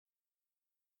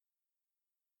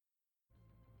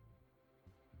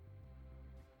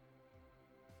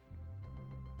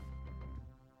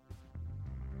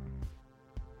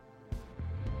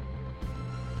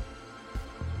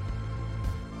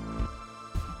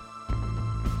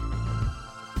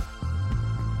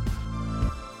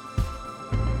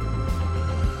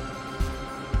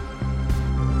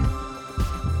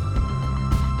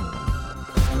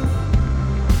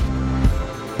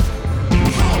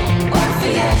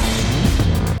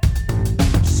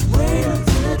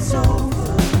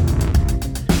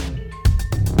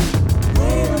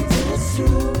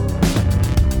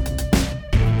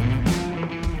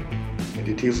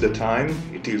the time,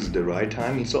 it is the right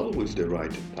time, it's always the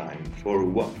right time. For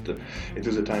what? It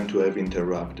is the time to have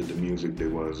interrupted the music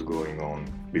that was going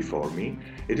on before me.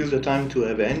 It is the time to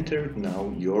have entered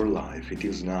now your life. It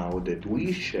is now that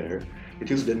we share, it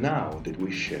is the now that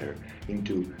we share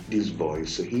into this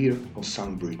voice here on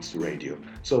Sunbricks Radio.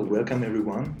 So welcome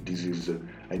everyone. This is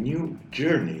a new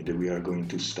journey that we are going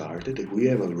to start, that we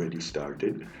have already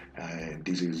started.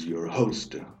 This is your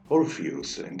host,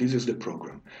 Orpheus, and this is the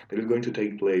program that is going to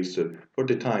take place for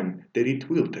the time that it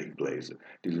will take place.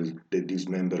 This is the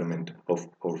dismemberment of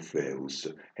Orpheus,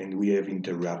 and we have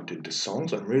interrupted the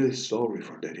songs. I'm really sorry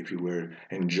for that if you were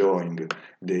enjoying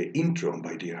the intro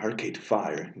by the Arcade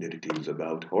Fire, that it is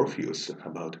about Orpheus,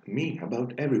 about me,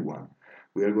 about everyone.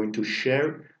 We are going to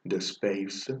share the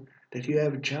space that you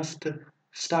have just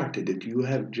started, that you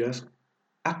have just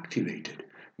activated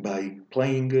by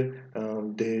playing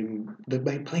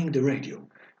by playing the radio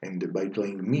and by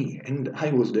playing me, and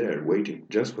I was there waiting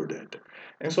just for that.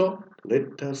 And so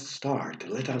let us start,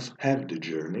 let us have the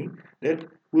journey that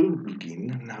will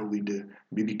begin now with the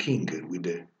BB King with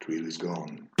The Thrill Is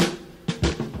Gone.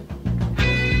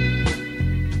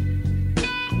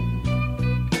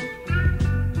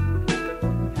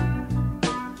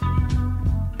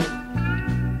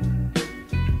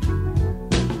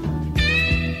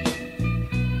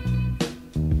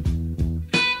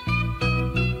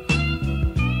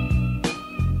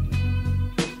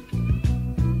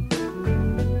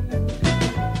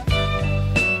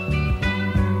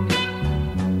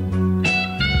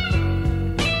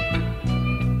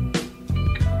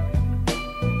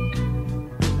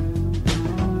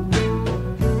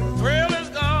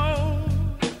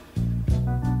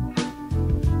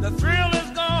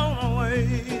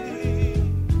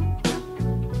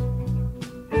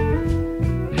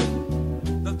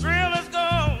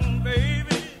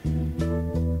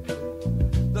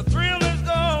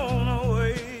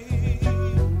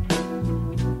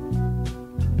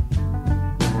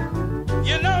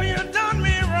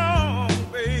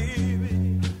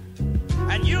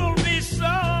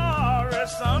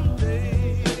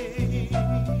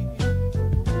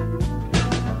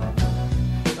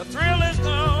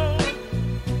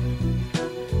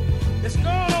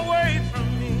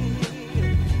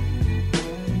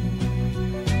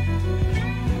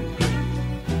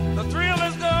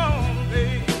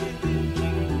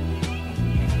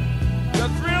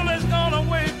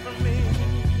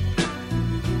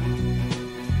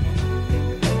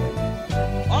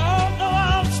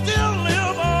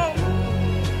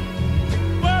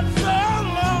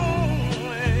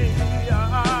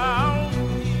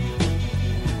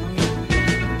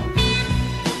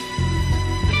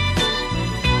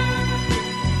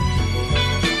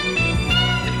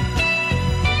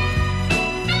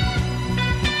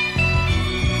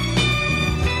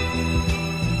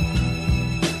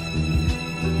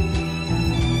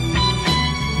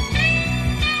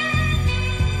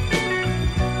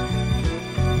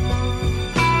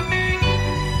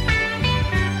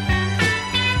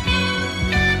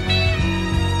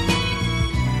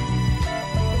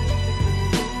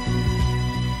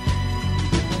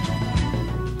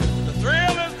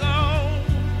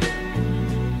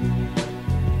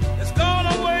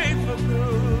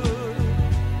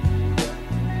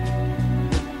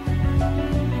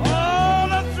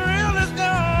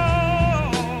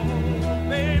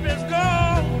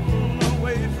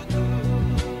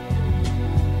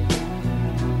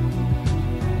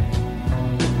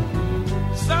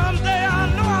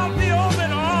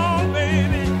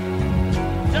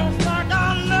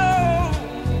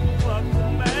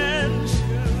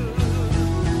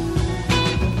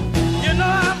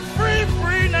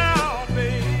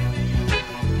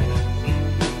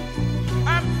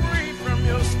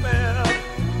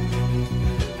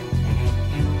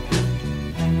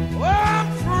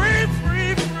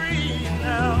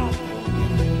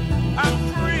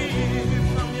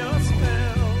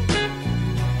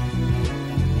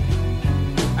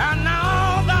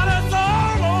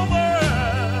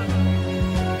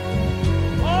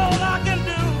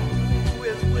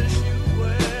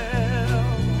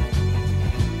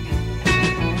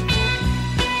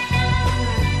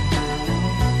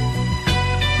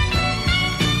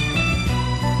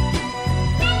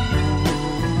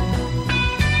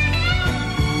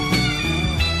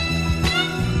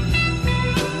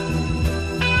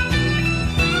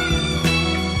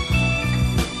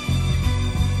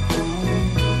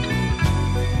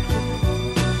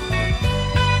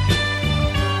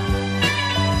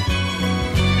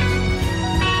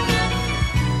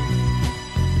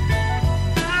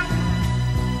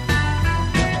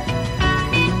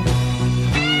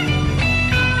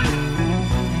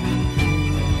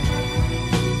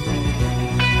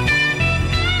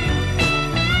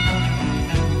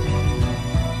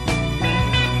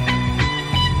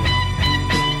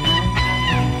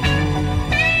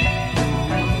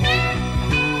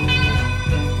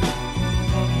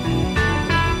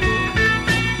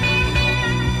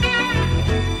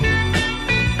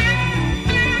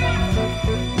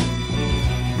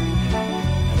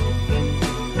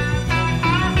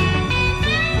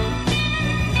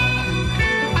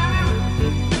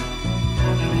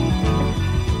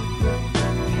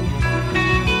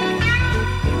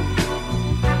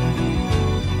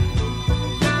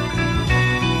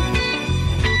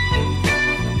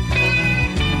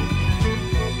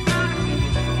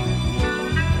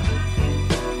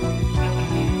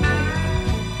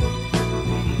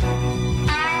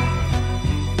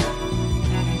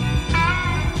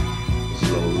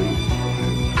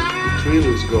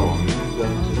 thrill is gone,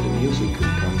 but the music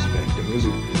comes back. The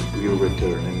music will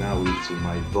return, and now it's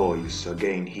my voice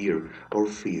again here,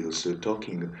 Orpheus,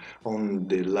 talking on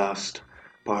the last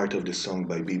part of the song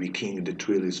by B.B. King, The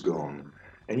Thrill is Gone.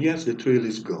 And yes, the thrill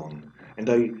is gone. And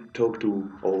I talk to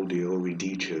all the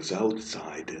Eurydices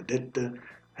outside that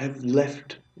have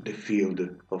left the field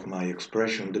of my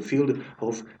expression, the field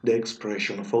of the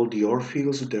expression of all the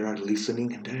Orpheus that are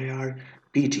listening, and they are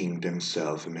pitying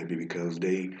themselves, maybe because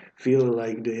they feel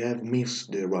like they have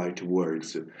missed the right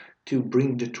words to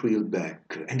bring the thrill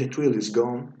back. And the thrill is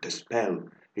gone, the spell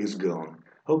is gone.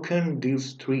 How can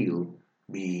this thrill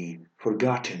be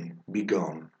forgotten, be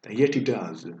gone? And yet it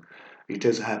does. It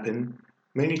has happened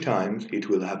many times, it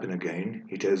will happen again.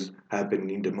 It has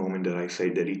happened in the moment that I say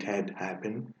that it had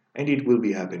happened, and it will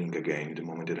be happening again in the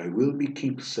moment that I will be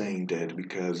keep saying that,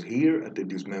 because here at the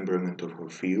dismemberment of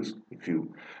Orpheus, if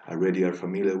you already are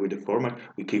familiar with the format,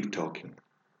 we keep talking.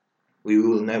 We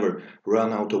will never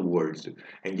run out of words,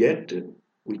 and yet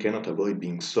we cannot avoid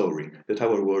being sorry that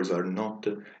our words are not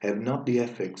have not the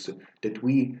effects that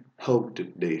we hoped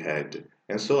they had.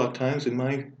 And so at times it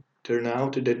might turn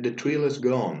out that the thrill is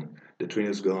gone. The thrill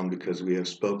is gone because we have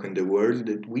spoken the words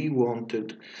that we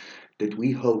wanted, that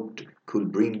we hoped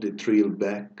could bring the thrill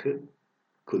back,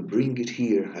 could bring it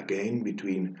here again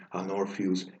between an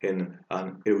Orpheus and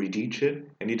an Eurydice,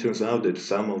 and it turns out that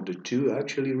some of the two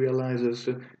actually realizes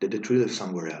that the thrill is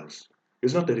somewhere else.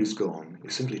 It's not that it's gone,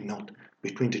 it's simply not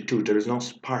between the two. There is no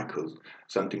sparkle.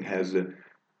 Something has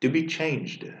to be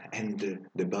changed, and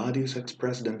the bodies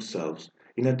express themselves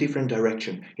in a different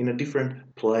direction, in a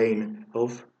different plane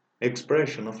of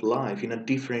expression of life, in a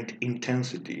different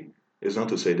intensity. It's not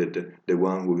to say that the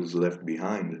one who is left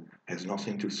behind has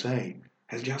nothing to say,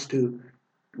 has just to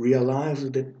realize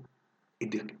that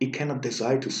it cannot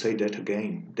desire to say that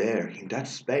again there in that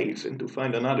space and to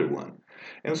find another one.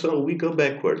 And so we go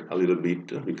backward a little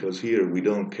bit because here we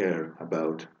don't care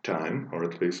about time, or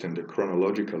at least in the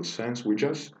chronological sense, we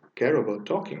just care about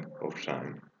talking of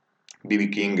time. B.B.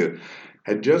 King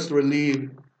had just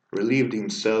relieved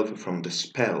himself from the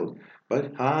spell,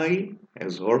 but I,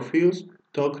 as Orpheus,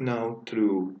 talk now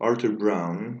through Arthur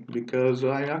Brown because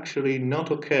I actually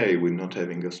not okay with not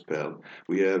having a spell.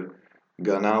 We have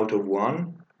gone out of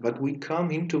one, but we come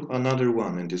into another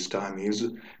one, and this time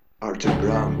is Arthur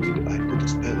Brown with I Put a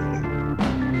Spell on You.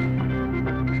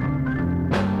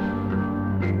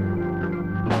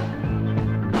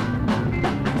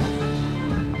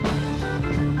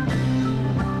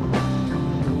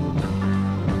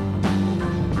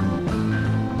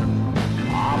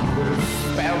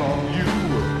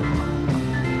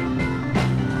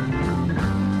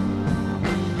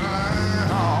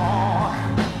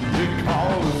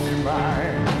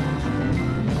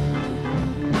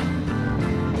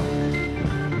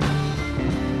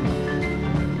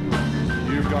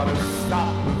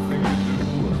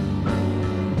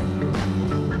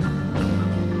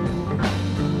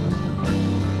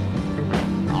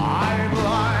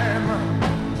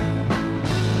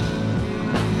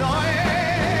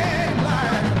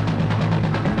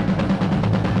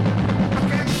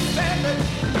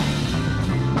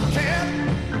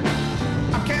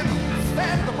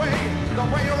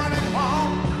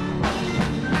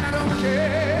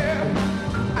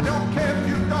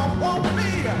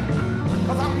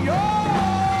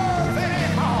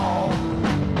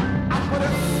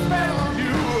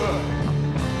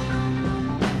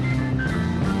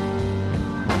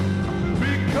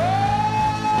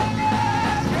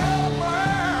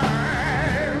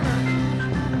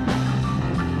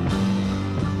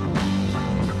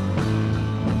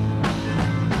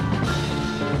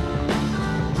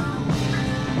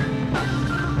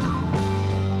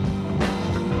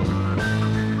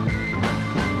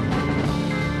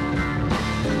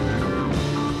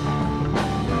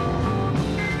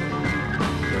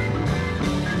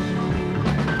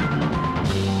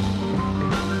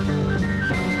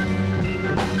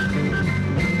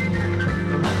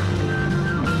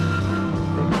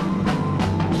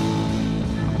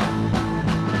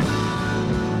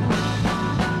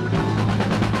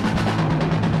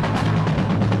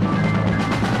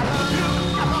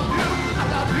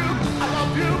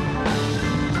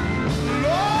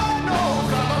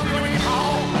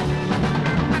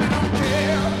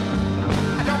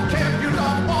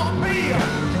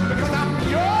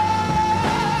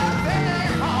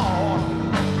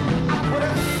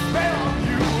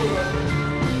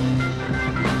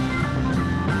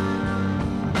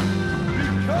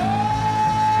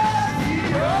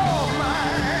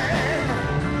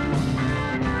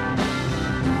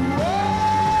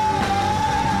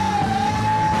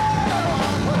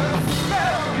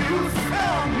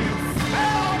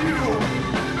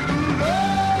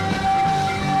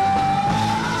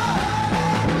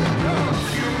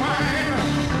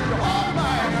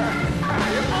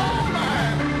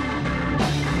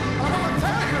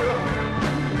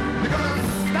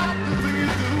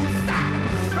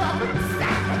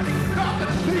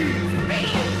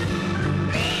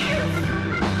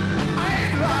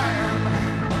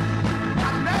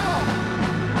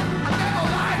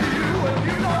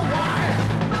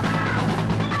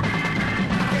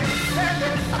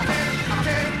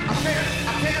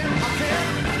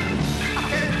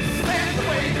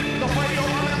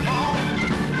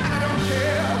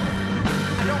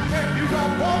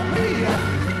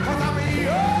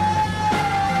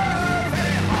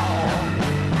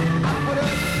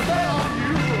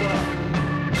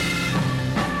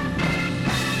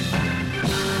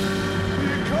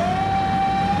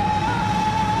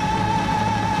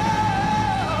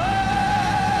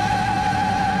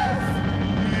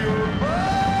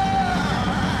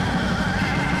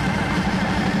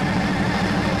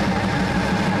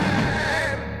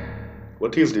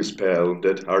 What is this spell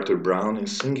that Arthur Brown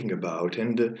is singing about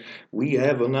and we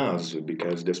have on us?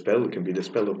 Because the spell can be the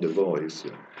spell of the voice.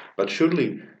 But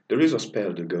surely there is a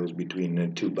spell that goes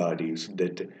between two bodies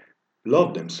that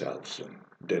love themselves,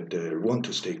 that want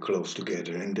to stay close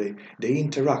together, and they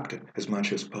interact as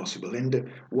much as possible.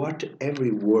 And what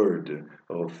every word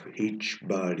of each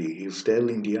body is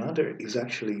telling the other is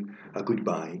actually a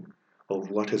goodbye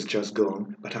of what has just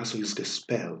gone, but also is the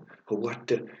spell of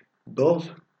what both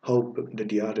hope that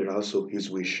the other also is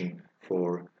wishing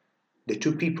for the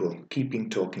two people keeping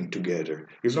talking together.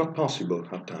 Is not possible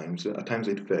at times. At times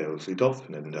it fails. It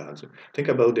often does. Think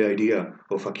about the idea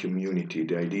of a community,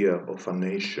 the idea of a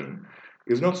nation.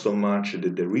 It's not so much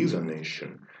that there is a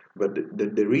nation, but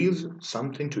that there is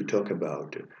something to talk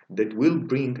about that will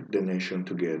bring the nation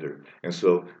together. And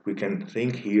so we can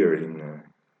think here in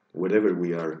whatever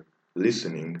we are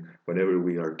listening, whenever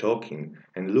we are talking,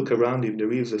 and look around if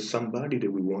there is somebody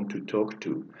that we want to talk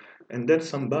to. And that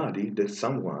somebody, that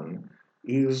someone,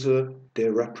 is the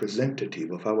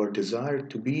representative of our desire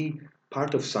to be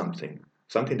part of something,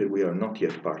 something that we are not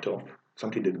yet part of,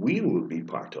 something that we will be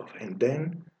part of. And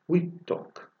then we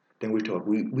talk. Then we talk.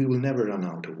 We will never run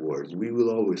out of words. We will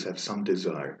always have some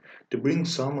desire to bring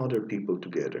some other people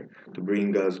together, to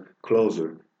bring us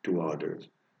closer to others,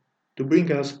 to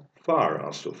bring us far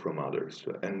also from others.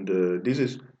 And this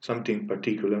is something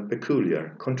particular,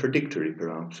 peculiar, contradictory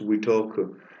perhaps. We talk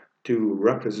to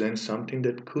represent something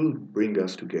that could bring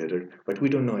us together, but we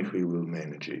don't know if we will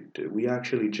manage it. We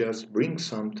actually just bring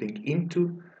something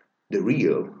into the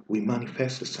real. We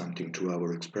manifest something through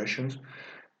our expressions,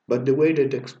 but the way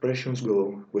that the expressions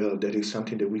go, well, that is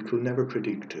something that we could never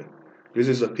predict. This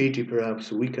is a pity,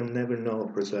 perhaps. We can never know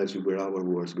precisely where our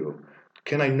words go.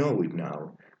 Can I know it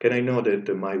now? Can I know that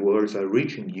my words are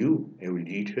reaching you,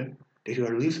 Eurydice? That you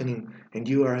are listening and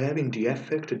you are having the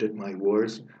effect that my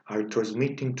words are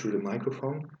transmitting through the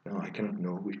microphone? No, I cannot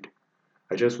know it.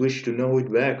 I just wish to know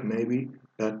it back, maybe,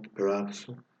 but perhaps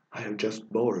I have just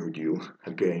bored you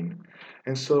again.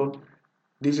 And so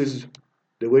this is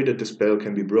the way that the spell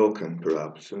can be broken,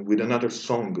 perhaps, with another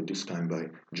song, this time by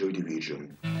Joy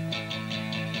Division.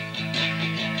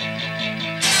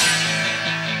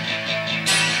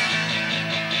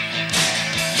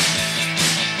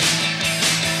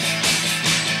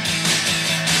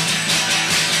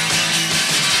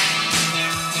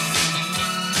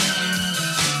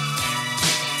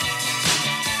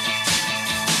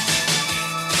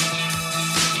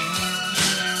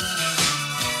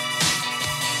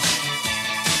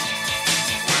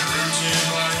 Rooted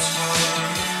by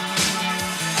time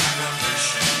and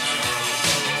ambitions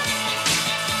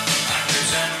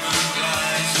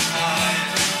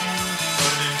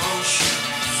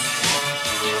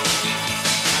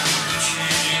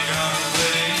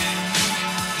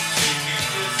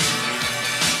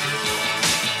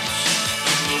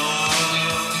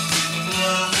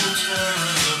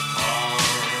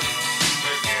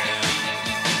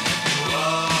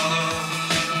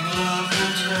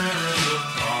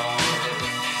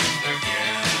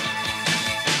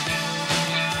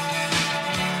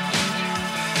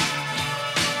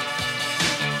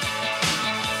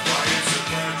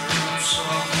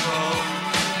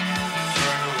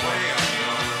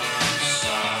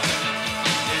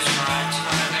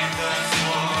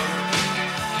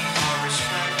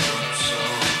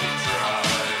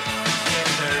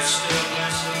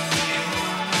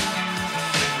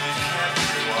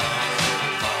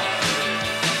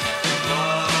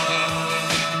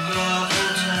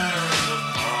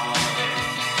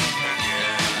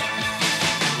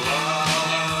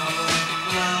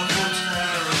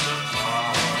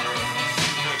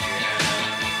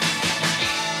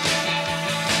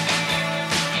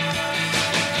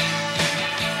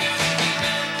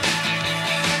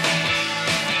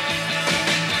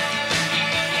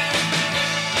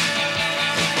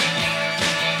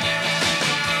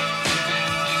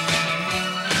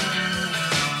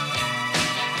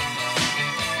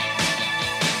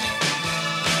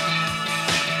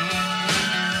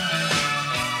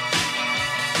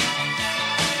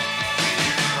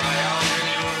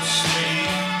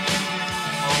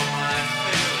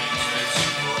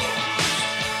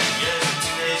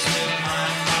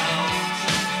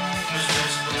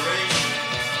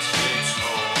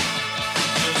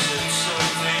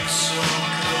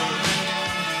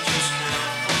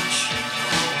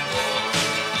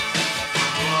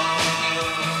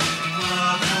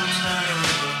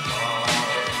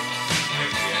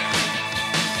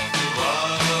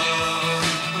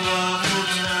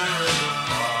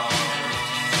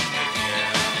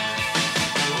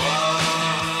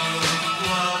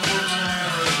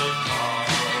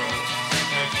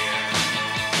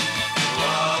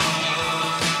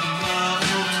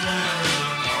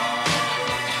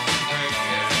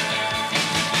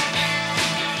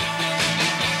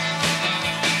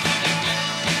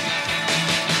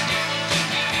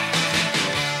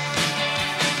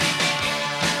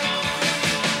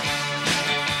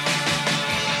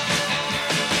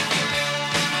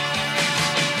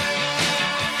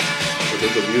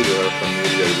those of you that are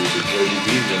familiar with the Joy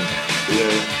Division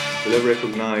will have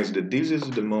recognized that this is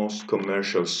the most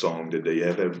commercial song that they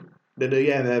have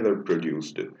ever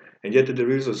produced. And yet there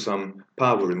is some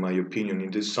power, in my opinion,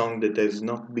 in this song that has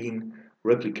not been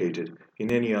replicated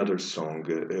in any other song.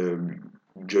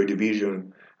 Joy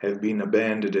Division have been a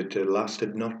band that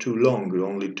lasted not too long,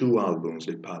 only two albums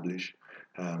they published.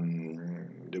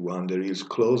 The one that is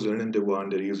Closer and the one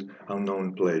that is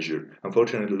Unknown Pleasure.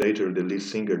 Unfortunately, later the lead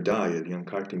singer died, Ian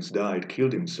Curtis died,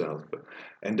 killed himself.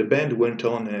 And the band went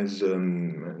on as,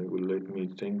 let me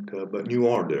think, but New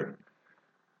Order.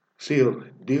 Still,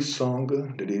 this song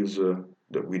that is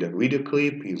with a video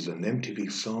clip is an MTV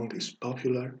song, is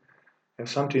popular, and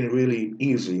something really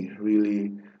easy,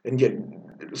 really, and yet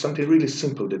something really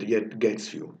simple that yet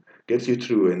gets you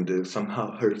through and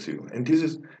somehow hurts you. And this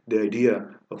is the idea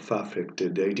of affect,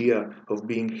 the idea of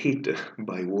being hit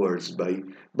by words, by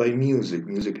music.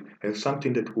 Music has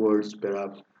something that words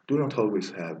perhaps do not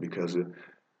always have because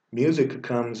music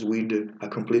comes with a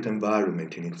complete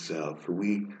environment in itself.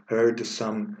 We heard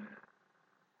some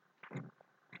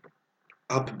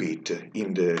upbeat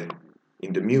in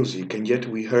the music, and yet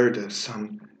we heard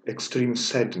some extreme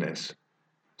sadness,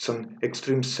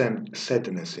 sadness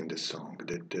in the song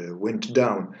that went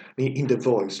down in the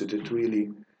voice that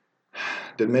really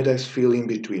that made us feel in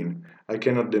between. I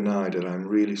cannot deny that I'm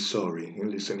really sorry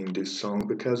in listening this song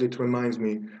because it reminds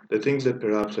me the things that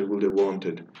perhaps I would have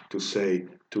wanted to say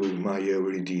to my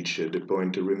Eurydice. The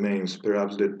point remains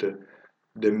perhaps that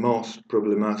the most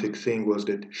problematic thing was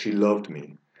that she loved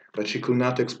me, but she could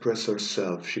not express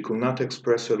herself. She could not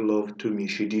express her love to me.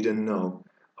 She didn't know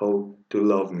how to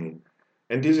love me.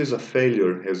 And this is a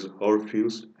failure as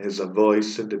Orpheus, as a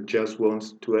voice that just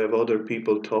wants to have other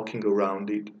people talking around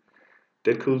it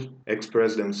that could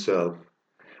express themselves.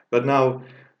 But now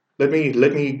let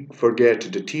me forget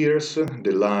the tears.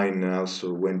 The line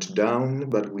also went down,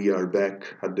 but we are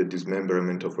back at the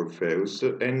dismemberment of Orpheus.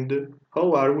 And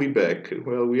how are we back?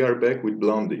 Well, we are back with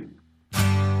Blondie.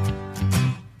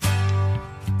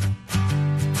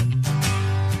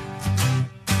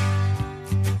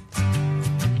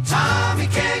 Tommy,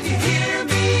 can you hear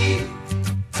me?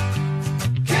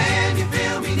 Can you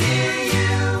feel me near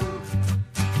you?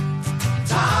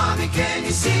 Tommy, can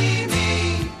you see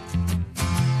me?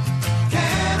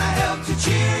 Can I help to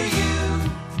cheer you?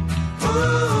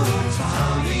 Ooh,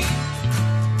 Tommy,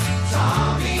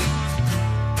 Tommy,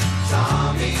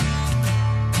 Tommy,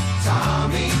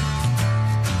 Tommy,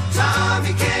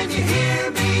 Tommy, can you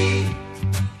hear me?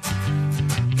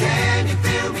 Can you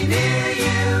feel me near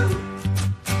you?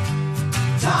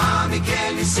 Tommy,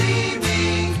 can you see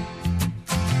me?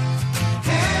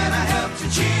 Can I help to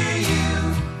cheer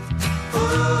you?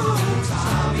 Ooh,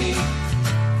 Tommy,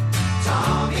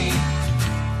 Tommy,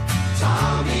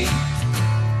 Tommy,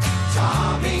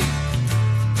 Tommy,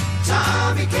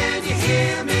 Tommy, can you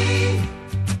hear me?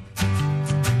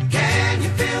 Can you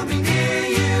feel me near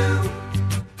you?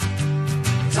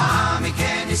 Tommy,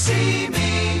 can you see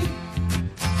me?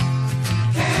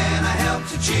 Can I help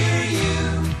to cheer you?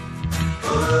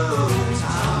 Ooh,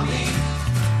 Tommy,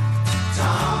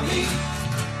 Tommy,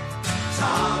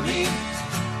 Tommy,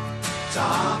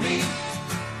 Tommy,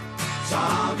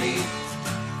 Tommy,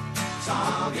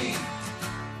 Tommy,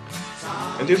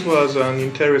 Tommy. And this was an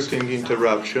interesting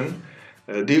interruption.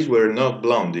 These were not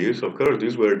Blondies, of course,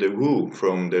 these were the Who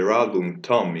from their album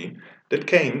Tommy that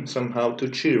came somehow to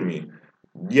cheer me.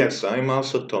 Yes, I'm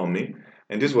also Tommy,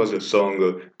 and this was a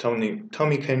song,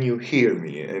 Tommy, can you hear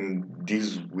me? And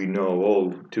this we know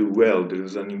all too well. There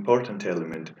is an important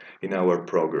element in our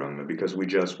program because we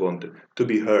just want to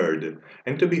be heard.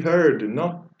 And to be heard,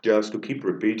 not just to keep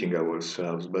repeating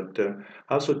ourselves, but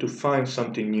also to find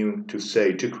something new to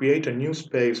say, to create a new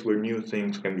space where new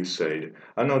things can be said.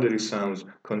 I know that it sounds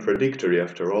contradictory,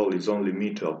 after all, it's only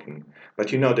me talking,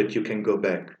 but you know that you can go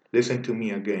back, listen to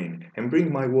me again, and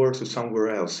bring my words somewhere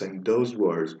else, and those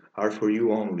words are for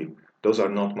you only. Those are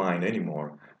not mine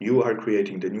anymore. You are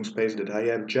creating the new space that I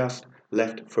have just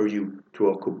left for you to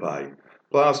occupy.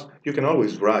 Plus, you can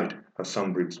always write a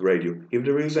Sunbricks Radio if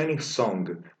there is any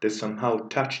song that somehow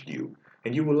touched you,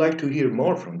 and you would like to hear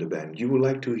more from the band, you would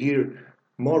like to hear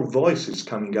more voices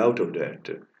coming out of that.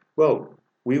 Well,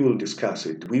 we will discuss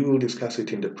it. We will discuss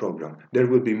it in the program. There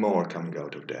will be more coming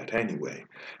out of that anyway.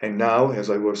 And now,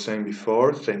 as I was saying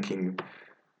before,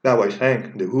 now I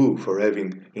thank The Who for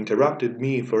having interrupted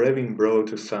me, for having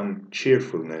brought some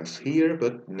cheerfulness here,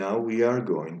 but now we are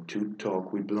going to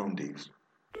talk with Blondies.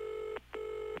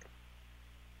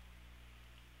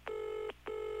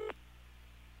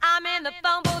 I'm in the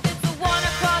phone booth, it's the one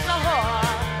across the hall.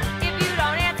 If you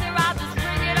don't answer, I'll just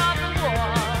bring it off the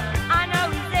wall. I know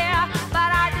he's there, but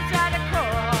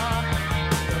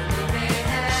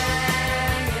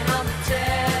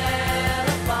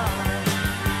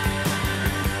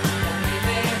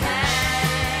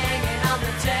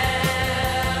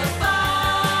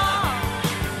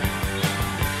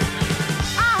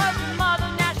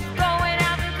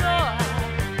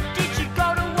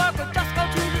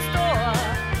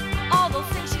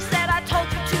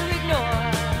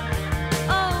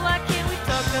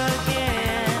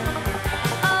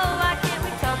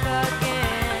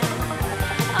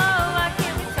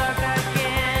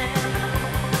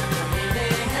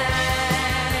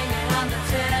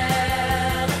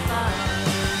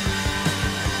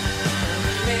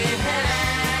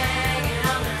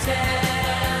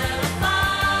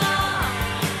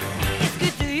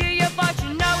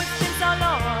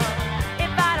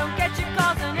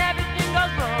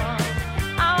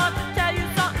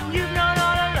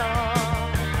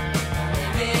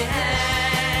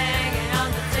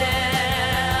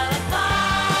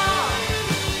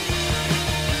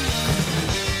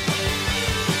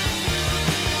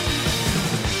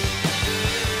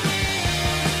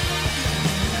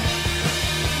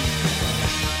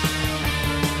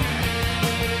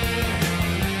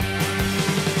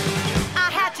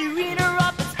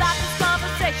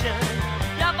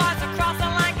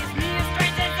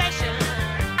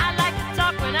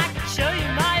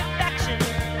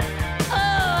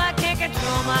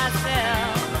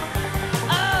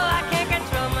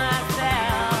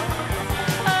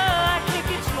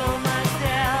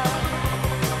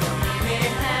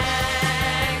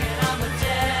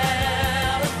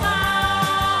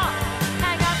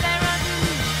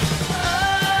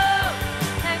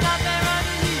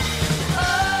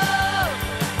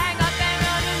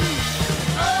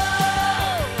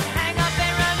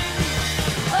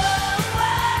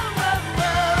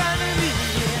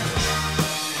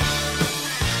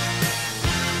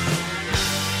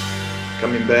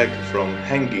coming back from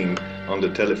hanging on the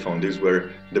telephone. These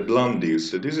were the Blondies.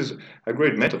 So this is a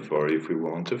great metaphor, if we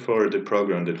want, for the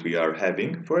program that we are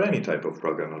having, for any type of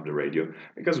program on the radio,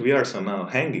 because we are somehow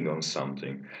hanging on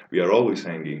something. We are always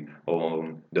hanging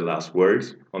on the last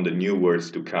words, on the new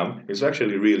words to come. It's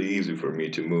actually really easy for me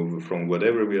to move from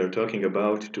whatever we are talking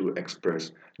about to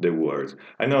express the words.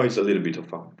 I know it's a little bit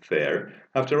of unfair.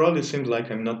 After all, it seems like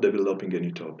I'm not developing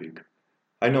any topic.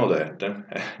 I know that.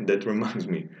 That reminds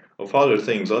me of other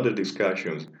things, other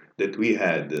discussions that we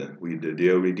had with the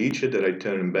Euridice that I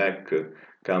turned back,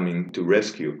 coming to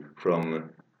rescue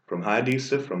from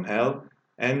Hades, from hell,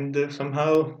 and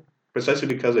somehow, precisely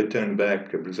because I turned back,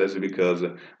 precisely because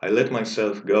I let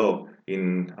myself go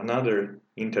in another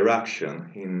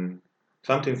interaction, in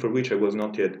something for which I was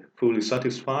not yet fully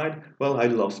satisfied, well, I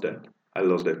lost that. I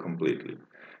lost that completely.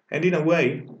 And in a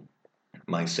way,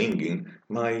 my singing,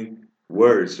 my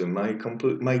words, my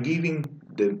giving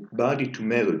the body to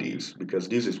melodies, because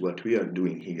this is what we are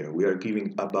doing here. We are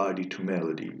giving a body to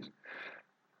melodies.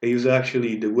 Is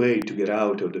actually the way to get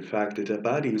out of the fact that a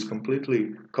body is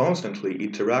completely, constantly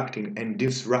interacting and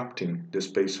disrupting the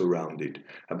space around it.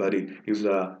 A body is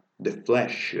the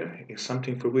flesh is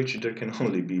something for which there can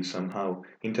only be somehow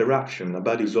interruption. A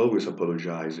body is always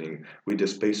apologizing with the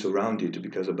space around it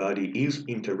because a body is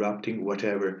interrupting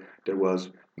whatever there was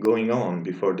going on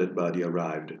before that body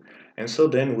arrived. And so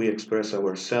then we express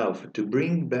ourselves to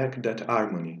bring back that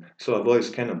harmony. So a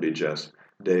voice cannot be just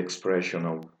the expression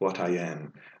of what I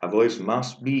am. A voice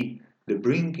must be the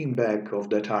bringing back of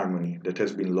that harmony that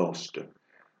has been lost.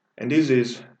 And this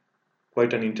is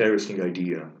quite an interesting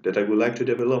idea that I would like to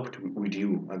develop with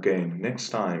you again next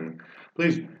time.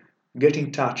 Please get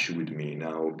in touch with me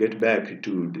now. Get back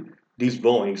to this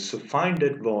voice. Find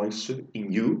that voice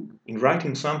in you, in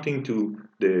writing something to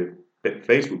the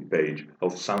Facebook page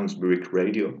of Sounds Brick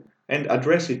Radio and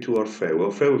address it to Orfeo.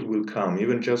 Orfeo will come,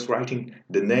 even just writing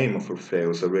the name of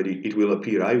Orfeus already, it will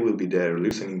appear. I will be there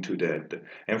listening to that.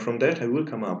 And from that, I will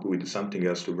come up with something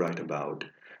else to write about,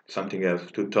 something else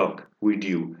to talk with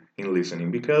you in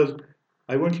listening, because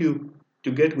I want you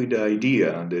to get with the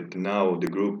idea that now the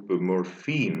group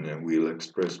Morphine will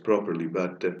express properly,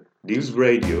 but this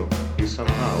radio is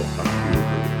somehow a cure for the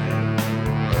pain.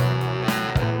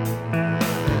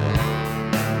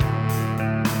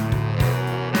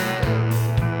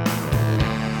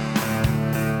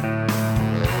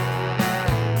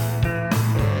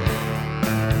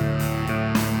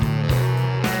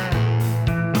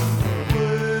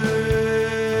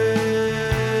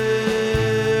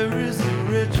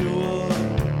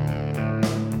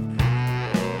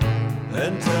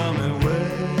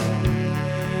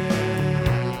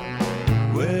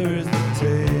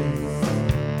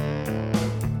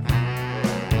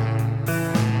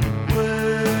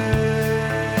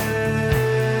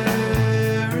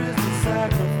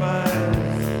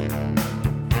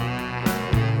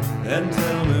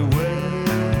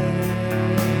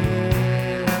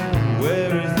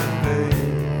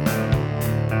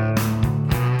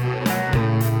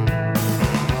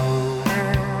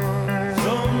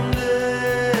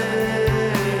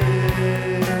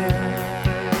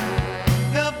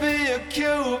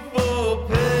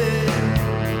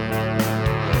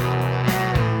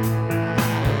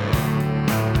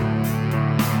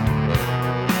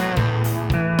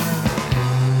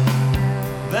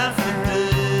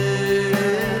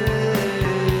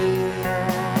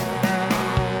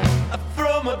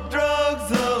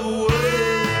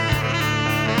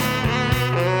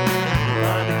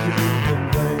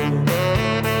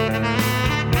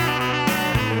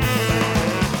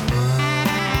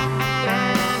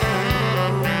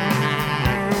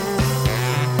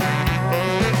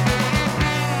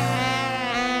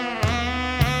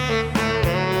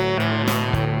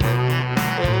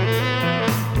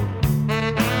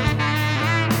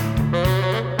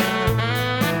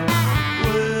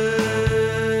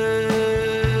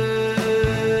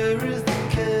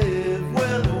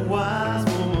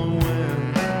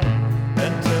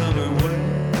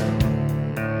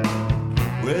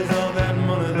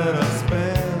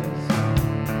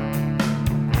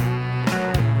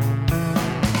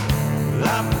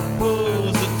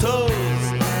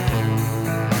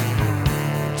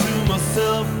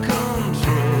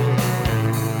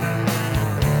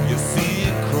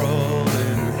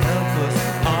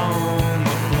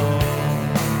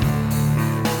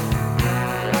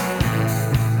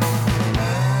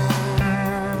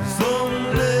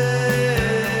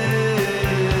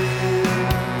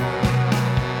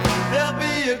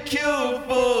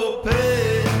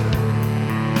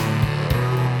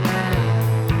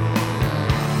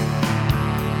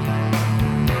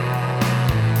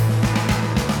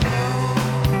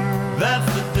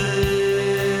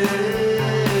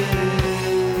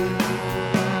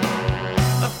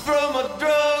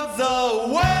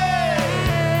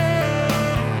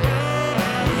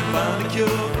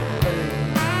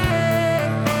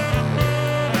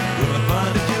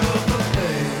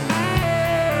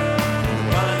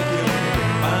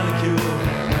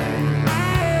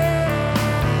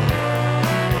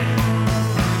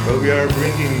 are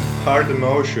bringing hard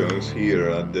emotions here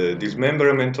at the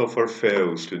dismemberment of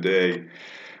Orpheus today.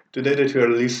 Today that you are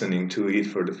listening to it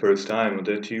for the first time,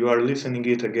 that you are listening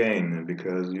it again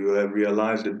because you have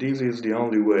realized that this is the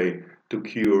only way to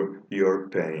cure your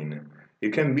pain.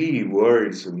 It can be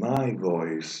words, my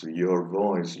voice,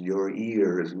 your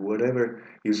ears, whatever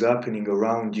is happening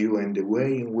around you and the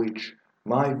way in which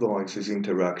my voice is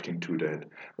interacting to that.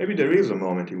 Maybe there is a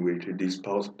moment in which this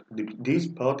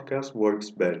podcast works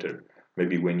better.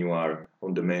 Maybe when you are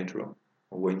on the metro,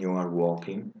 or when you are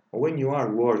walking, or when you are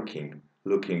working,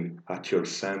 looking at your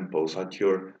samples, at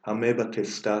your amoeba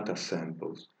testata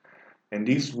samples. And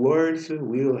these words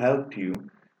will help you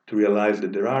to realize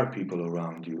that there are people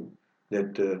around you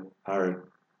that are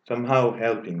somehow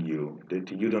helping you, that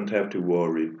you don't have to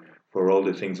worry for all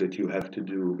the things that you have to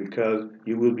do because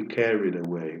you will be carried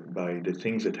away by the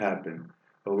things that happen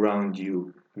around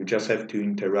you. You just have to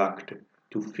interact,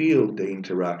 to feel the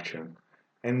interaction,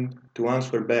 and to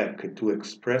answer back, to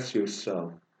express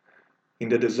yourself in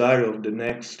the desire of the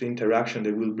next interaction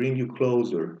that will bring you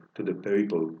closer to the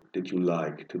people that you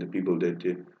like, to the people that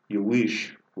you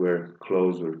wish were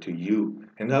closer to you,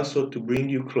 and also to bring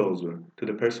you closer to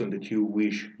the person that you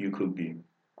wish you could be.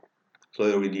 So,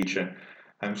 Eurydice,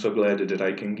 I'm so glad that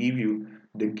I can give you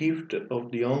the gift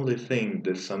of the only thing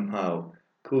that somehow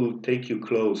could take you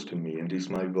close to me, and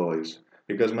is my voice.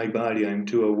 Because my body, I'm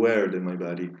too aware that my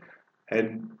body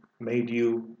had made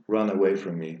you run away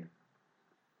from me.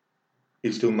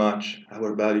 It's too much.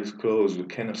 Our bodies close. We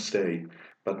cannot stay.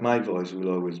 But my voice will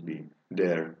always be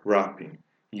there, rapping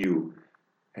you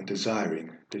and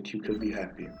desiring that you could be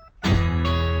happy.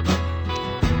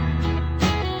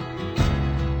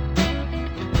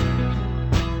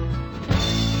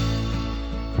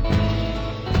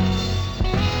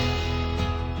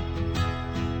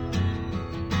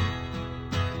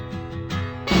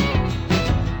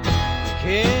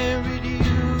 Carried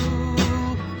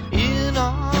you in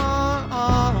our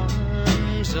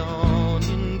arms on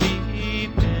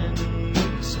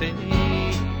Independence Day,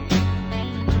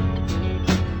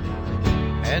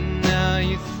 and now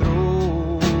you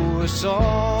throw us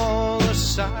all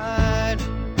aside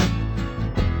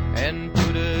and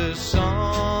put us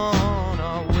on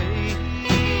our way.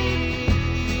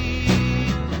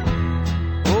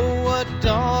 Oh, what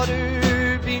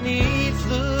daughter beneath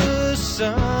the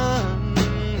sun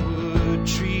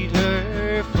treat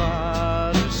her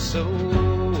father so,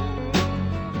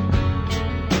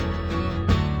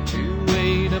 to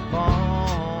wait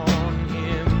upon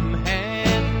him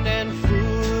hand and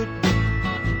foot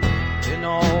and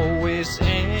always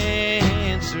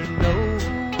answer no.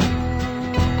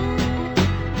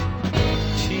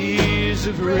 Tears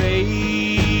of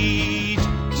rage,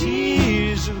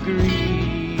 tears of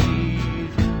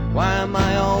grief, why am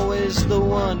I always the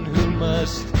one who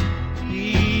must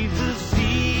be the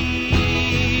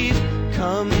thief?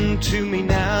 Come to me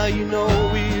now, you know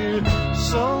we're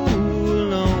so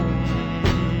alone,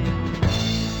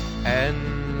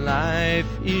 and life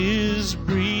is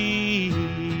brief.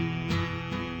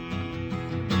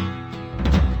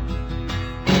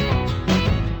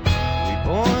 We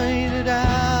pointed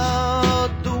out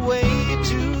the way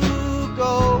to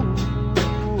go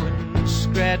and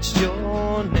scratched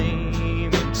your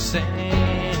name in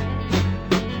sand,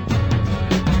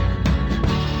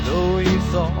 though you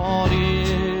thought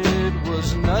it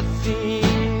was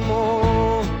nothing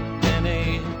more than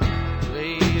a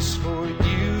place for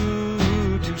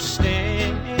you to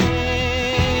stand.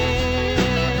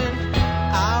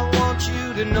 I want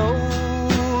you to know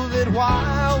that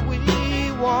while we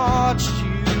watched,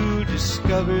 you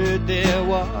discovered there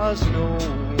was no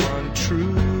one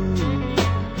true.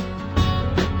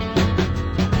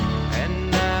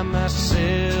 And I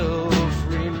myself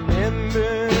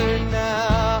remember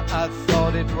now, I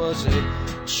thought it was a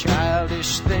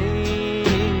childish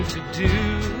thing to do.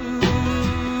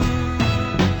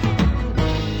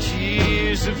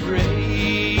 Tears of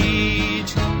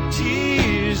rage,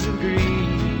 tears of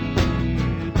grief,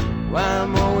 why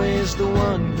I'm always the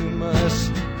one who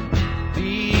must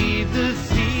be the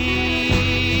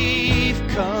thief.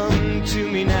 Come to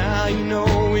me now, you know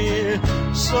we're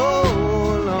so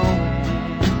alone,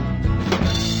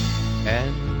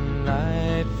 and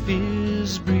life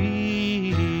is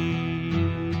brief.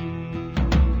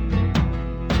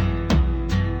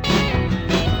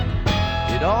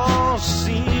 It all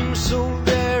seems so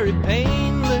very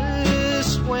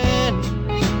painless when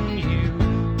you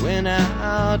went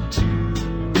out to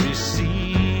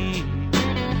receive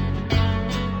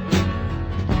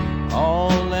all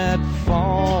that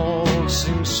false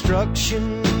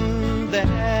instruction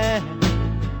that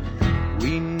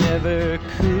we never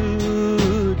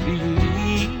could believe.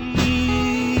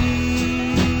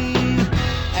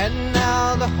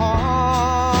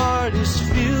 heart is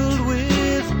filled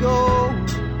with gold,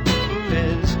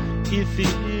 as if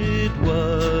it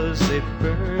was a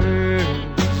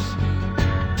bird's.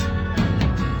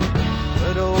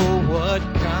 But oh, what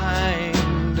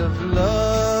kind of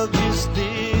love is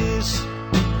this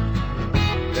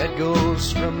that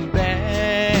goes from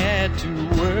bad to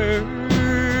worse?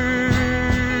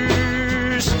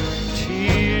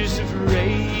 Tears of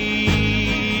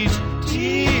rage,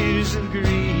 tears of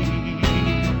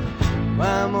grief.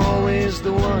 I'm always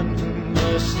the one who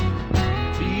must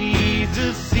be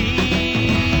the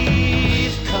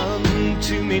thief. Come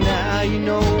to me now, you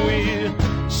know we're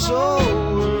so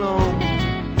alone,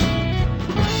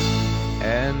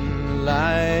 and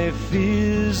life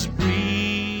is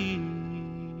brief.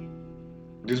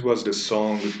 This was the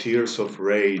song Tears of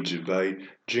Rage by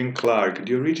Jim Clark.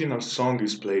 The original song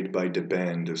is played by the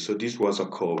band, so this was a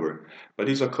cover. But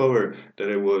it's a cover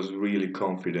that I was really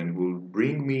confident will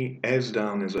bring me as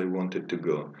down as I wanted to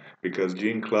go. Because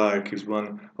Jim Clark is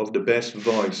one of the best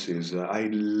voices. I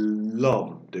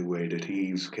love the way that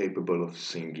he is capable of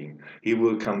singing. He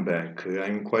will come back.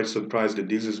 I'm quite surprised that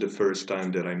this is the first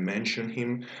time that I mention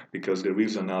him, because there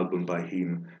is an album by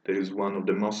him that is one of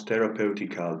the most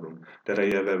therapeutic albums that I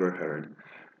have ever heard.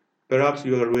 Perhaps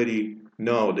you already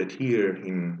know that here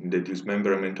in the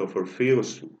dismemberment of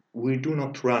Orpheus, we do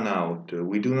not run out,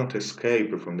 we do not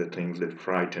escape from the things that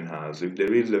frighten us. If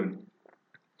there is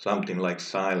something like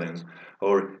silence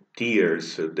or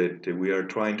tears that we are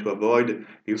trying to avoid,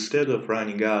 instead of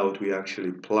running out, we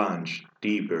actually plunge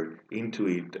deeper into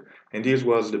it. And this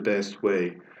was the best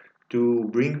way to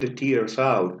bring the tears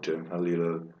out, a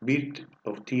little bit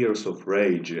of tears of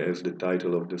rage, as the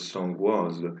title of the song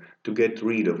was, to get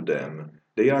rid of them.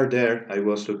 They are there. I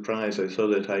was surprised. I saw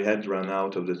that I had run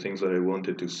out of the things that I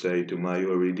wanted to say to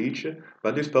Mario Ridice.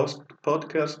 But this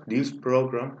podcast, this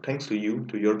program, thanks to you,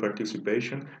 to your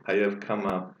participation, I have come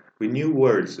up with new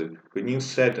words, with new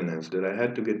sadness that I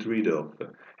had to get rid of.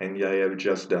 And I have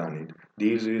just done it.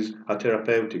 This is a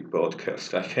therapeutic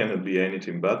podcast. I cannot be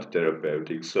anything but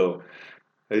therapeutic. So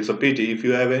it's a pity. If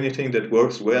you have anything that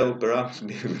works well, perhaps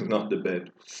this is not the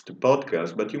best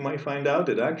podcast, but you might find out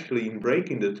that actually in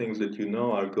breaking the things that you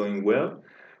know are going well,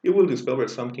 you will discover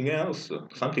something else,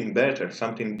 something better,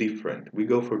 something different. We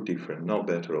go for different, no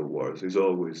better or worse. It's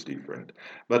always different.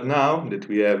 But now that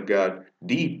we have got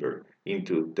deeper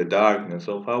into the darkness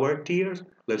of our tears,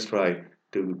 let's try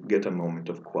to get a moment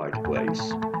of quiet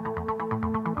place.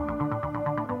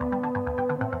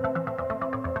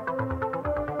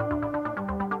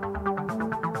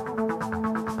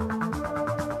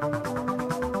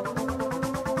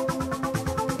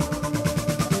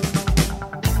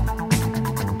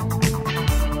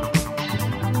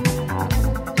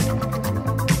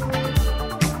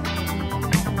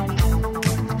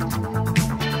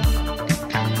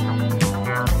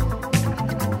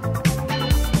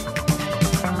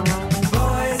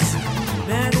 Boys,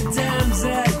 men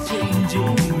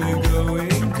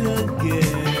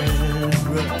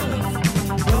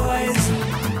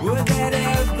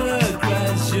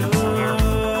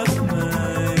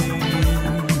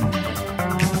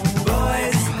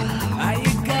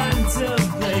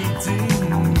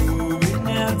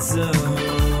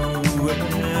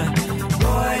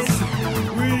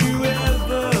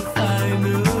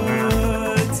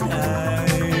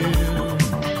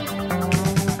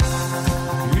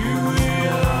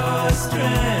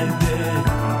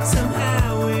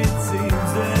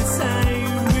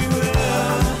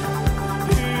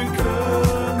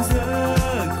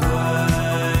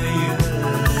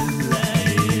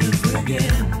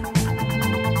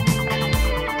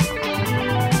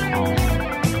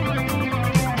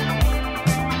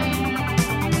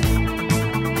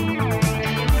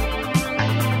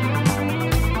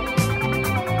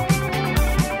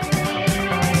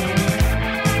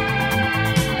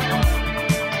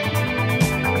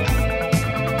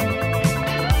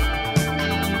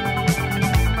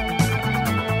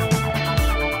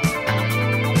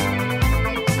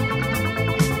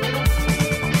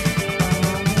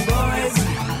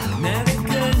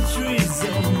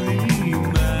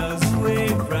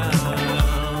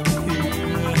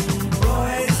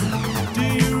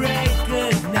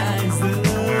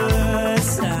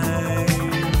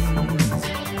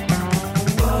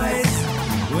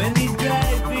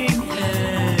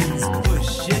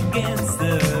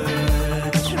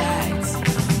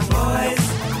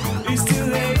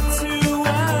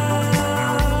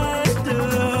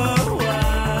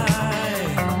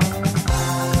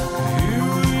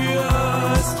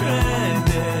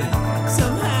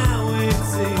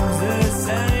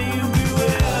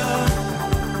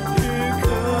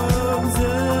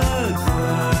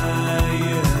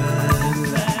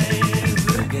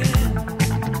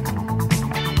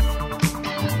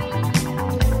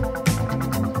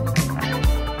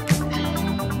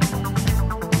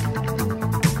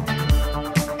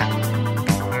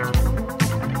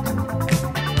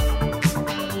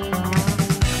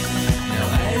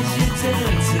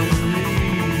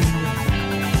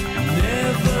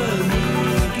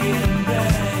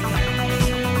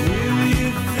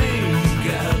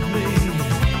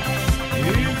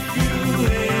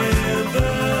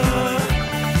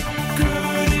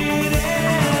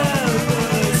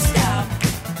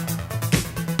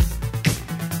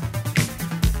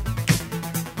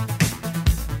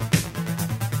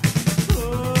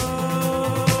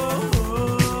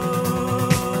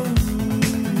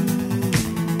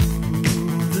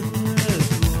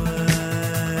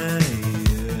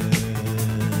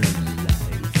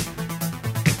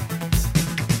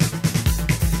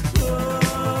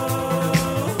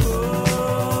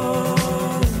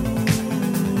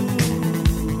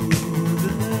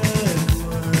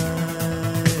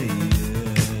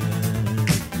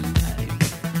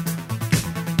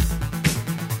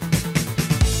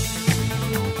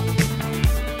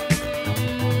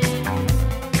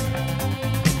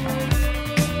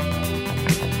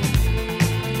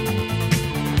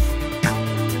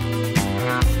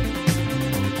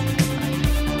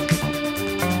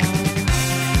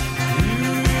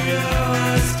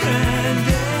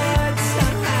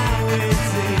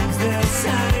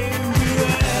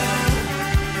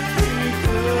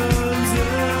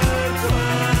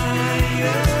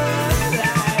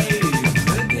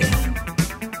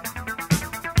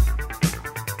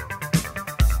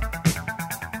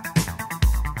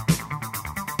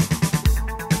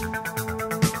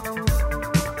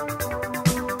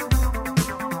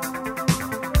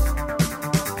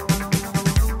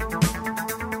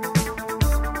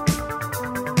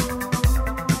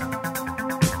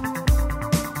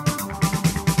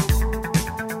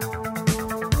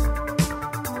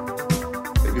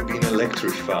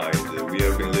electrified. We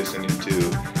have been listening to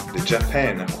the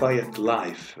Japan, A Quiet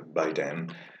Life by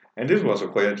them. And this was a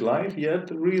quiet life,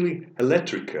 yet really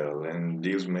electrical, and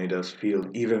this made us feel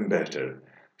even better.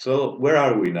 So, where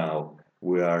are we now?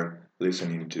 We are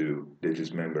listening to the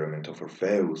dismemberment of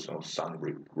Orpheus on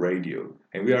Sunbreak Radio,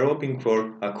 and we are hoping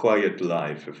for A Quiet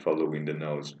Life following the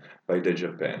nose by the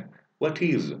Japan. What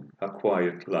is a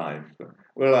quiet life?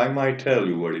 Well, I might tell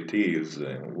you what it is.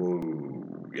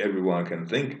 Everyone can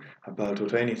think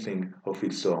about anything of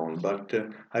its own, but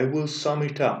I will sum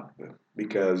it up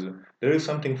because there is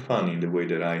something funny in the way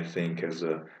that I think as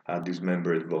a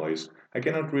dismembered voice. I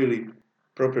cannot really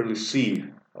properly see,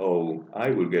 oh,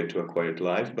 I will get to a quiet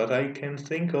life, but I can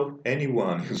think of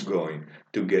anyone who's going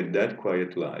to get that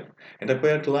quiet life. And a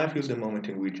quiet life is the moment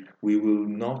in which we will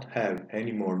not have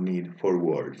any more need for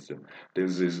words.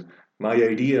 This is my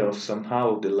idea of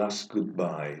somehow the last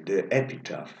goodbye, the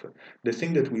epitaph, the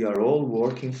thing that we are all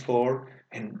working for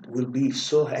and will be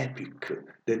so epic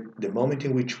that the moment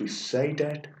in which we say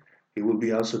that, it will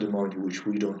be also the moment in which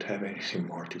we don't have anything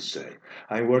more to say.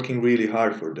 I'm working really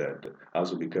hard for that,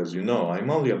 also because I'm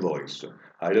only a voice.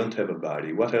 I don't have a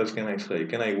body. What else can I say?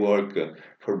 Can I work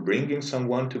for bringing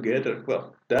someone together?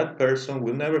 Well, that person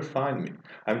will never find me.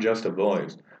 I'm just a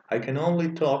voice. I can only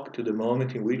talk to the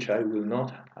moment in which I will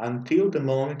not, until the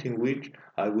moment in which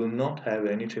I will not have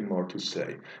anything more to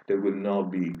say. There will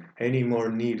not be any more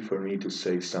need for me to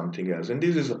say something else. And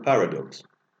this is a paradox.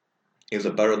 It's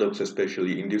a paradox,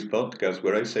 especially in this podcast,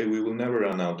 where I say we will never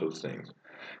run out of things.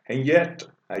 And yet,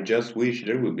 I just wish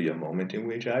there will be a moment in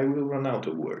which I will run out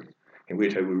of words, in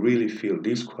which I will really feel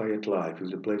this quiet life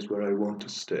is the place where I want to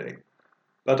stay.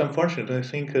 But unfortunately, I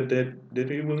think that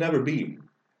it will never be,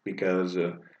 because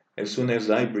as soon as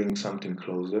I bring something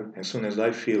closer, as soon as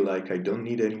I feel like I don't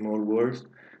need any more words,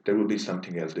 there will be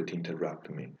something else that interrupts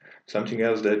me, something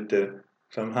else that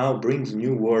somehow brings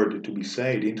new word to be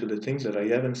said into the things that I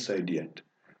haven't said yet.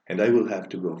 And I will have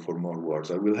to go for more words.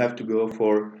 I will have to go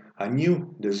for a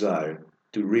new desire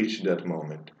to reach that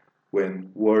moment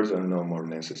when words are no more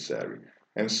necessary.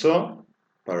 And so,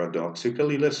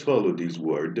 paradoxically, let's follow this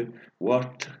word.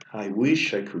 What I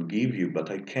wish I could give you,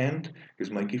 but I can't, is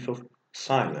my gift of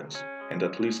silence, and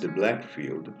at least the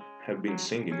Blackfield have been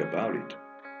singing about it.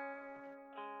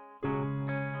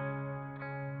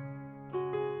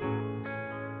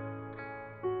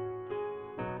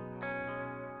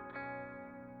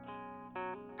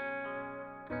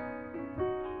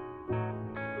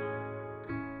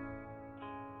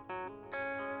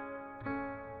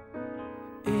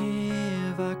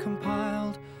 If I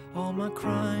compiled all my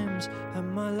crimes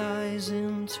and my lies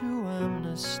into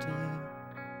amnesty,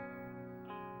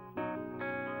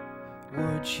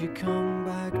 would you come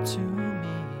back to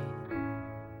me?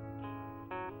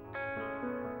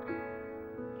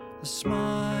 The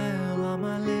smile on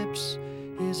my lips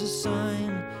is a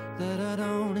sign that I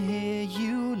don't hear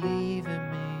you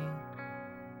leaving me,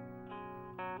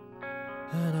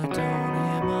 and I don't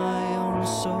hear my own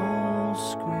soul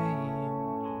scream.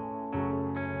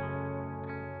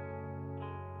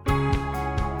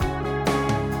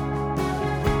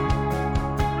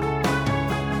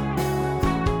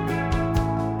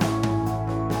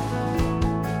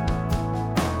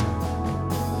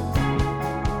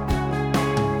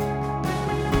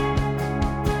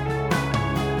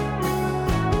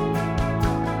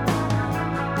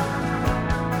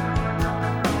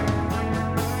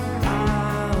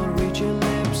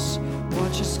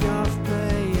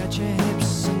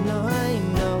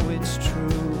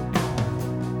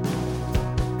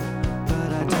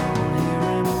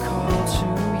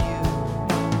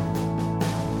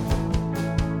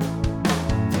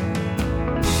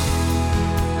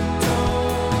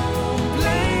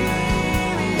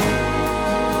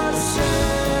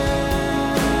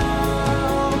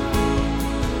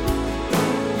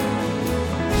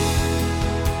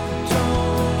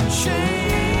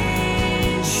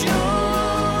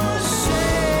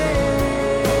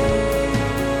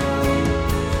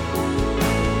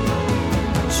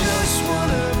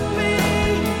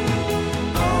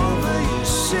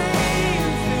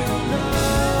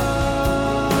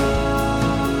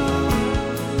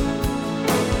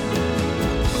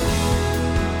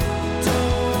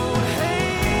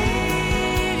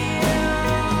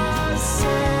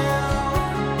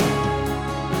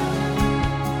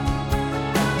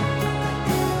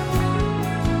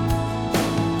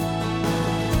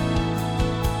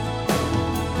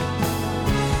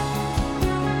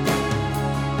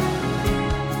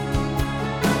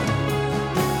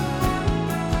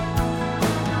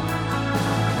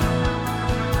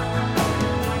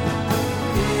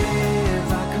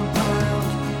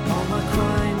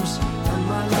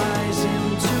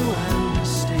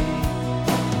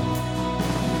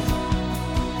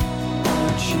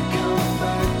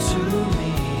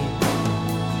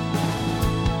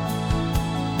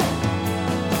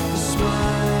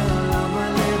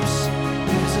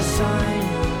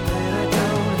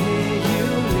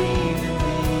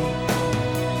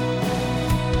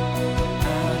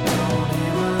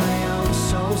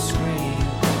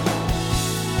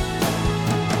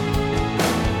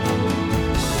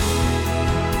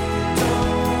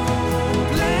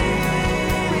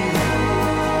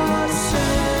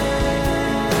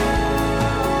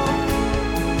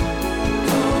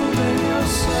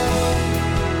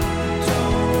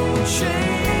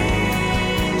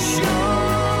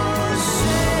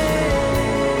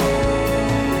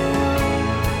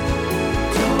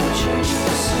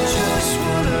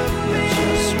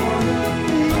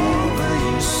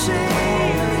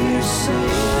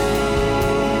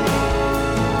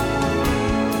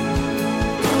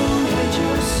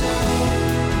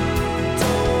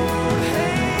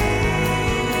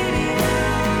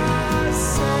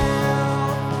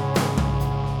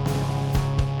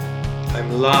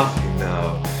 I'm laughing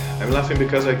now. I'm laughing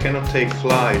because I cannot take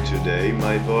flight today.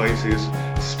 My voice is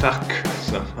stuck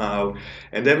somehow,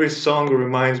 and every song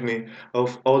reminds me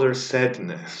of other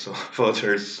sadness, of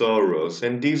other sorrows.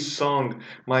 And this song,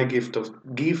 my gift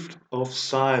of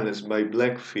silence by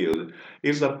Blackfield,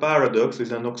 is a paradox,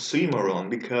 is an oxymoron.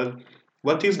 Because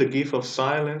what is the gift of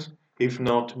silence if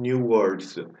not new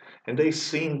words? And they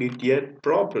sing it yet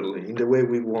properly in the way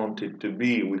we want it to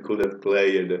be. We could have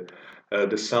played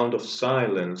the sound of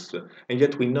silence, and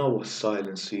yet we know what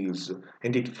silence is,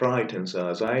 and it frightens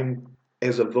us.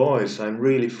 As a voice, I'm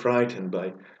really frightened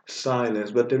by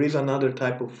silence, but there is another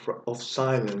type of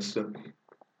silence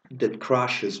that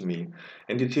crushes me,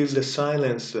 and it is the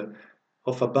silence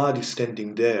of a body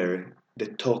standing there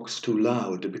that talks too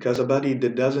loud, because a body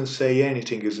that doesn't say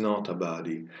anything is not a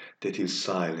body that is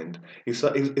silent. It's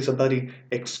a body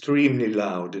extremely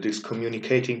loud that is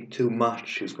communicating too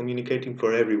much, is communicating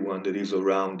for everyone that is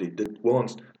around it, that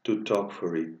wants to talk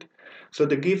for it. So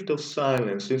the gift of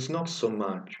silence is not so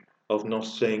much of not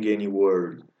saying any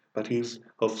word, but is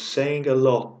of saying a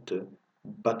lot,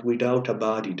 but without a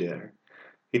body there.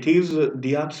 It is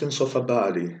the absence of a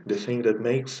body, the thing that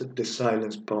makes the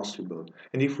silence possible.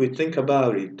 And if we think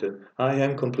about it, I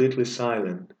am completely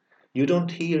silent. You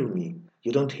don't hear me.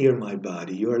 You don't hear my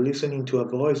body. You are listening to a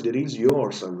voice that is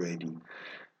yours already.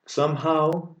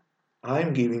 Somehow,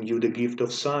 I'm giving you the gift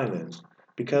of silence.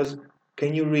 Because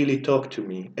can you really talk to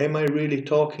me? Am I really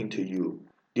talking to you?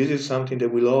 This is something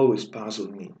that will always puzzle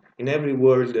me. In every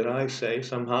word that I say,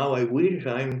 somehow I wish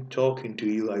I'm talking to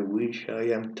you. I wish I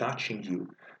am touching you.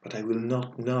 But I will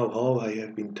not know how I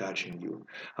have been touching you.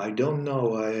 I don't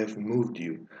know how I have moved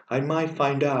you. I might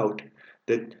find out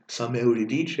that some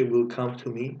Eurydice will come to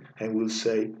me and will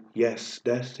say, yes,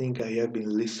 that thing I have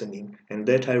been listening and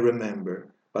that I remember.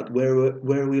 But where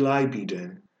will I be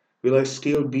then? Will I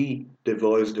still be the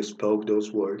voice that spoke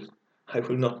those words? I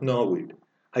will not know it.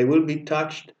 I will be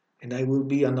touched and I will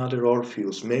be another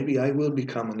Orpheus. Maybe I will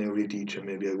become an Eurydice.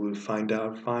 Maybe I will find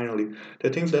out finally the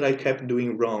things that I kept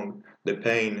doing wrong, the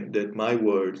pain that my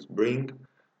words bring,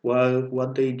 while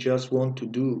what they just want to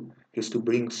do is to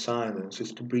bring silence,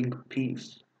 is to bring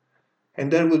peace.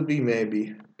 And there will be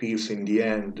maybe peace in the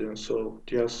end, and so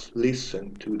just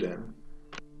listen to them.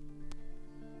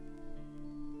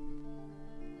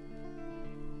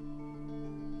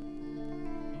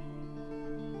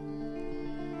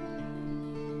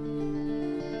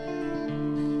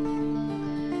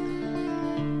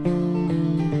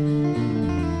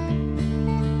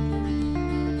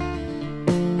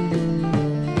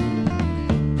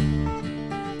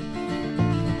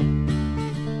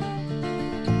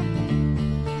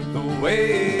 The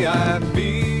way I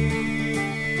feel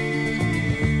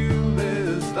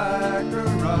is like a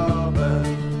robin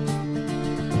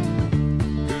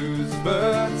whose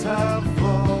birds have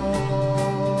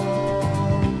flown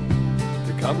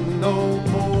to come no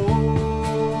more,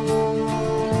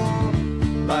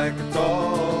 like a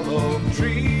tall oak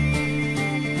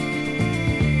tree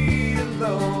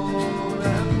alone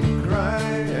and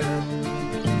crying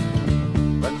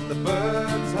when the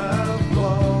birds have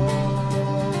flown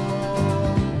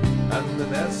and the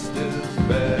nest is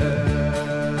bare.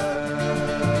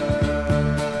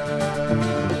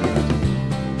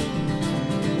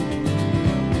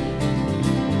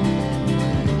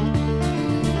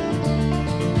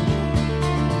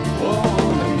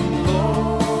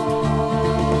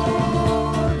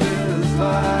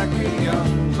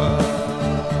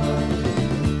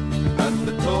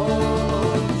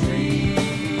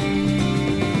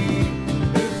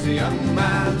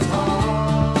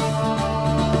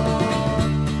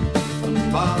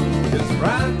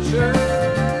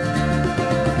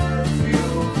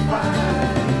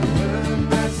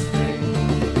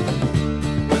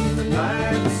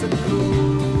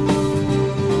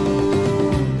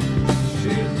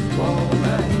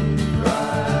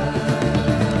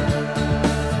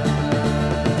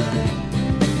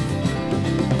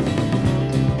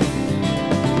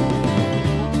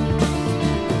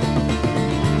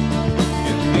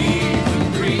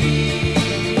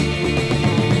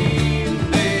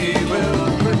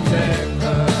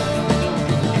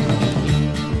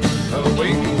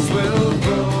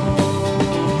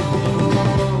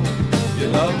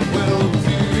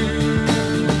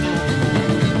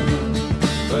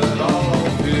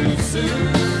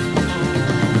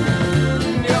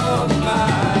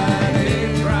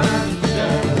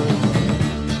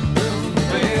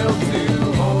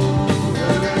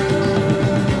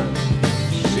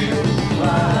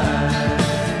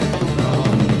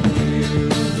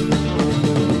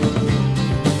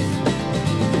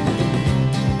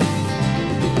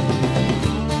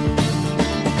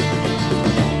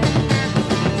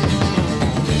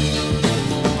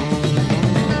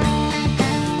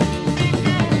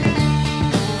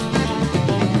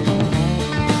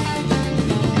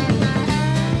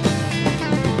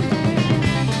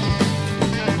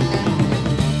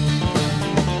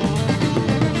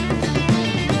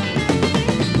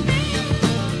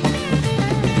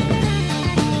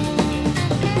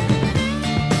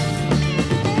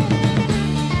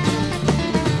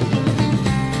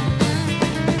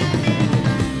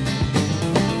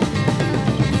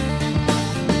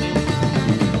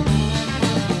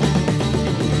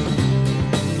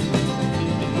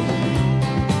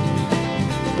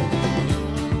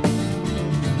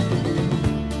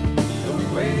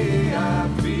 I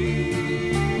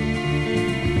feel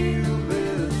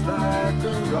is like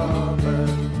a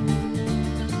robin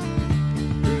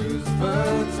whose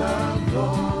birds have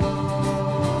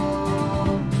flown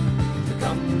to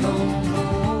come no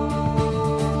more,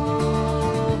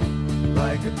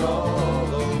 like a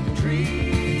tall oak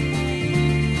tree,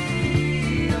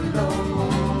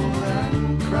 alone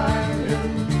and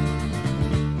crying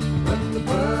when the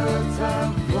birds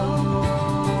have flown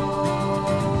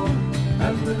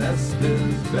and the nest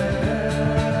is bare.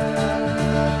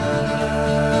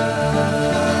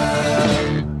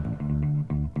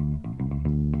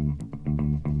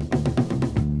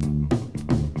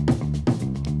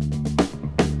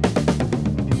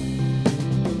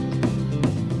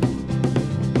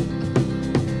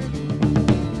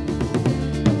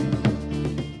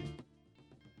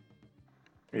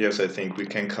 Yes, I think we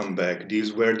can come back.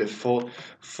 These were the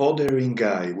fothering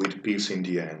guy with peace in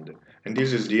the end. And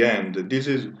this is the end. This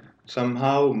is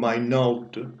somehow my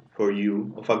note for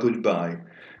you of a goodbye.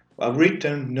 A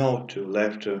written note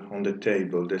left on the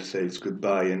table that says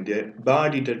goodbye, and the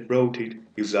body that wrote it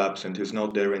is absent, is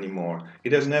not there anymore.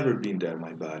 It has never been there,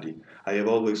 my body. I have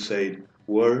always said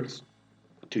words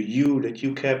to you that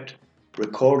you kept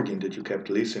recording, that you kept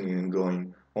listening and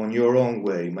going on your own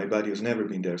way. My body has never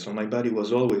been there, so my body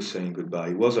was always saying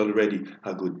goodbye. It was already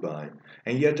a goodbye.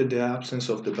 And yet the absence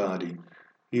of the body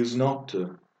is not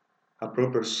a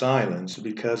proper silence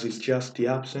because it's just the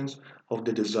absence of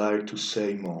the desire to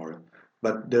say more.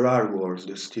 But there are words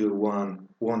that still one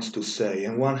wants to say,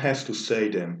 and one has to say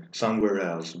them somewhere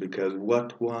else because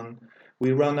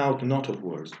we run out not of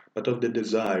words, but of the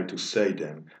desire to say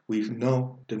them. We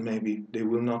know that maybe they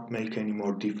will not make any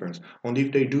more difference, and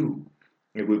if they do,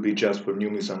 it will be just for new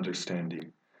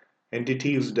misunderstanding. And it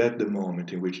is that the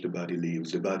moment in which the body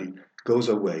leaves, the body goes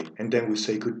away, and then we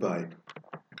say goodbye.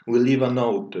 We leave a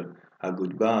note, a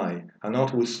goodbye, a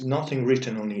note with nothing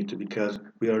written on it because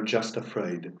we are just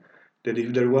afraid that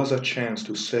if there was a chance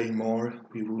to say more,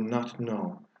 we will not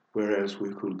know where else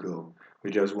we could go.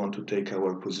 We just want to take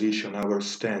our position, our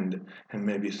stand, and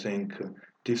maybe think,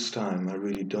 this time I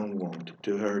really don't want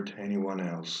to hurt anyone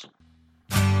else.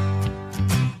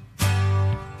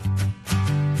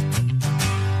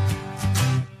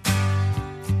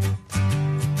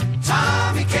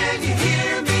 Tommy, can you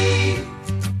hear me?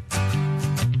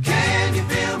 Can you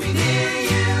feel me near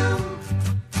you?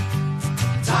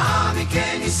 Tommy,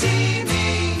 can you see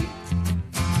me?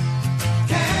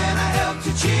 Can I help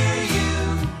to cheer you?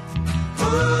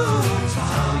 Ooh,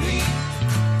 Tommy,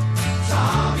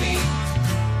 Tommy,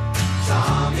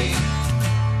 Tommy,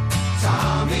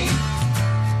 Tommy,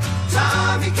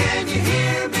 Tommy, can you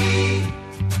hear me?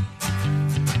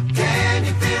 Can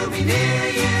you feel me near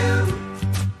you?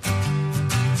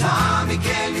 Tommy,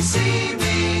 can you see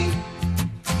me?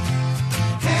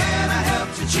 Can I help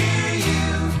to cheer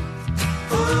you?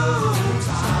 Ooh,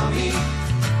 Tommy,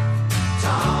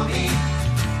 Tommy,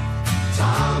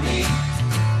 Tommy,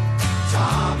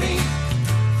 Tommy,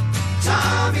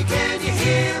 Tommy, can you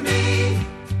hear me?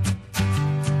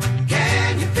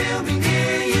 Can you feel me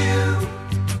near you?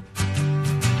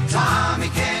 Tommy,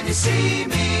 can you see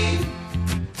me?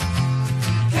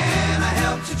 Can I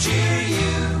help to cheer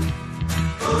you?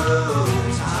 Ooh,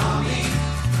 Tommy,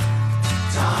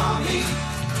 Tommy,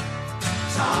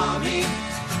 Tommy,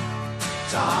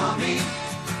 Tommy,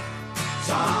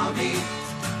 Tommy,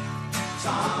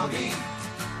 Tommy,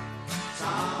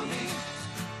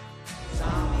 Tommy,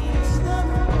 Tommy.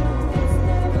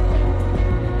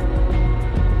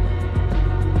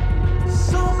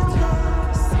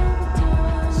 Sometimes,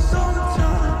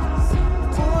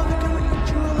 all I can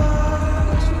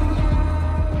realize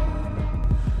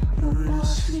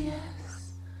is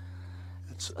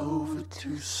it's over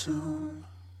too soon.